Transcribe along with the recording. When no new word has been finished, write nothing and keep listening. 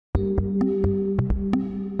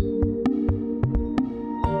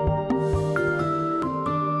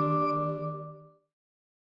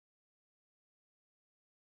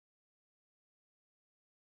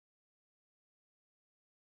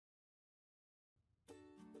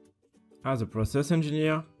As a process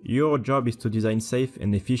engineer, your job is to design safe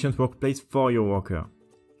and efficient workplace for your worker.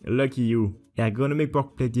 Lucky you, Ergonomic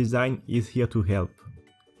Workplace Design is here to help.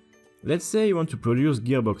 Let's say you want to produce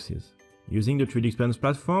gearboxes. Using the 3D Experience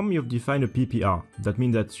platform, you've defined a PPR. That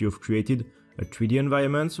means that you've created a 3D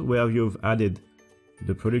environment where you've added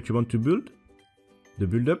the product you want to build, the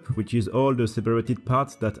build-up, which is all the separated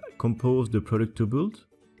parts that compose the product to build,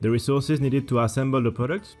 the resources needed to assemble the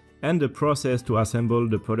product, and the process to assemble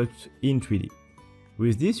the product in 3D.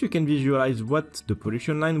 With this, you can visualize what the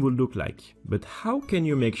production line will look like, but how can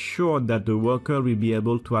you make sure that the worker will be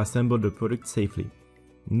able to assemble the product safely?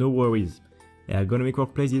 No worries, Ergonomic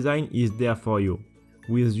Workplace Design is there for you.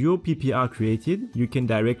 With your PPR created, you can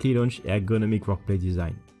directly launch Ergonomic Workplace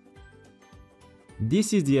Design.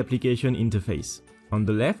 This is the application interface. On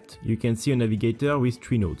the left, you can see a navigator with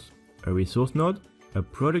 3 nodes, a resource node, a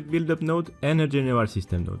product build-up node, and a general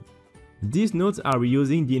system node. These nodes are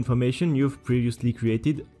reusing the information you've previously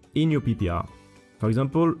created in your PPR. For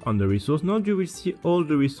example, on the resource node, you will see all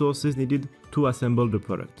the resources needed to assemble the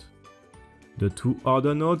product. The 2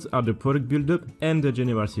 other nodes are the product build-up and the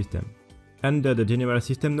general system. Under the general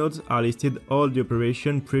system nodes are listed all the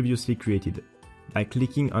operations previously created. By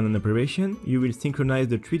clicking on an operation, you will synchronize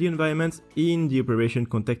the 3D environments in the operation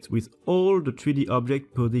context with all the 3D objects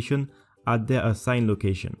positioned at their assigned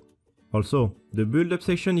location. Also, the build-up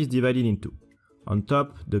section is divided in 2. On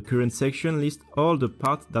top, the current section lists all the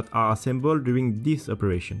parts that are assembled during this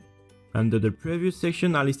operation. Under the previous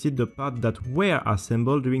section are listed the parts that were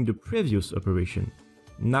assembled during the previous operation.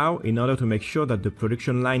 Now, in order to make sure that the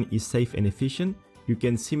production line is safe and efficient, you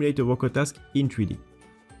can simulate a worker task in 3D.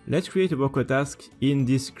 Let's create a worker task in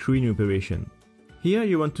this screwing operation. Here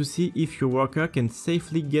you want to see if your worker can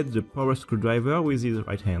safely get the power screwdriver with his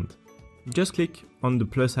right hand. Just click on the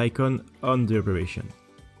plus icon on the operation.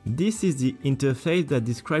 This is the interface that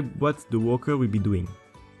describes what the worker will be doing.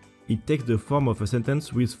 It takes the form of a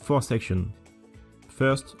sentence with 4 sections.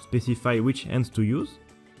 First, specify which hands to use.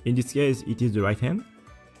 In this case, it is the right hand.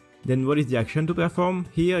 Then what is the action to perform?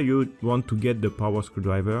 Here you want to get the power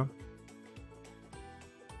screwdriver.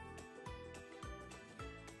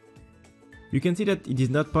 You can see that it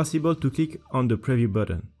is not possible to click on the preview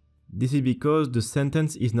button. This is because the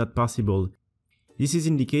sentence is not parsable. This is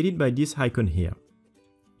indicated by this icon here.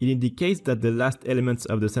 It indicates that the last elements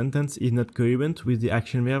of the sentence is not coherent with the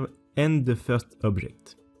action verb and the first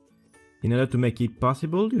object. In order to make it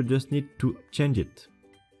possible, you just need to change it.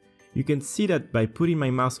 You can see that by putting my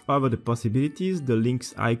mouse over the possibilities, the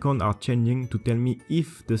links icon are changing to tell me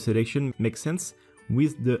if the selection makes sense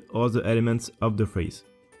with the other elements of the phrase.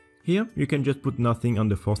 Here, you can just put nothing on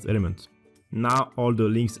the first element. Now all the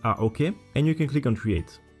links are okay and you can click on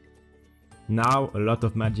create. Now a lot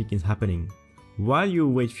of magic is happening. While you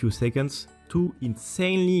wait few seconds, 2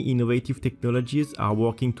 insanely innovative technologies are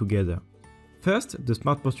working together. First, the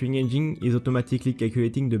smart posturing engine is automatically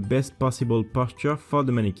calculating the best possible posture for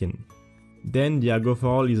the mannequin. Then the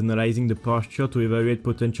Ergo4All is analyzing the posture to evaluate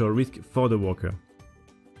potential risk for the worker.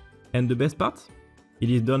 And the best part? It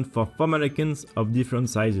is done for 4 mannequins of different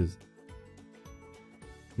sizes.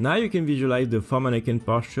 Now you can visualize the 4 mannequin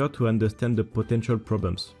posture to understand the potential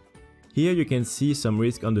problems. Here you can see some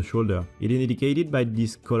risk on the shoulder. It is indicated by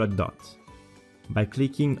this colored dot. By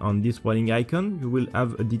clicking on this warning icon, you will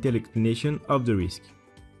have a detailed explanation of the risk.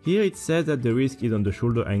 Here it says that the risk is on the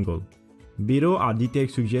shoulder angle. Below are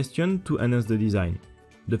detailed suggestions to enhance the design.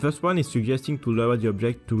 The first one is suggesting to lower the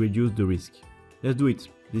object to reduce the risk. Let's do it.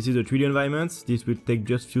 This is a 3D environment. This will take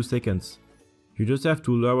just few seconds. You just have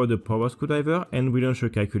to lower the power screwdriver and we launch a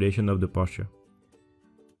calculation of the posture.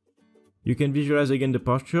 You can visualize again the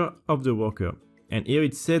posture of the worker. And here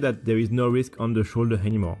it says that there is no risk on the shoulder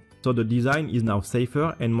anymore. So the design is now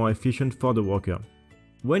safer and more efficient for the worker.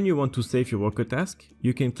 When you want to save your worker task,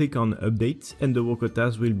 you can click on update and the worker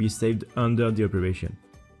task will be saved under the operation.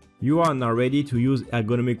 You are now ready to use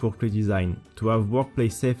Ergonomic Workplace Design to have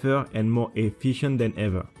workplace safer and more efficient than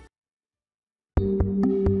ever.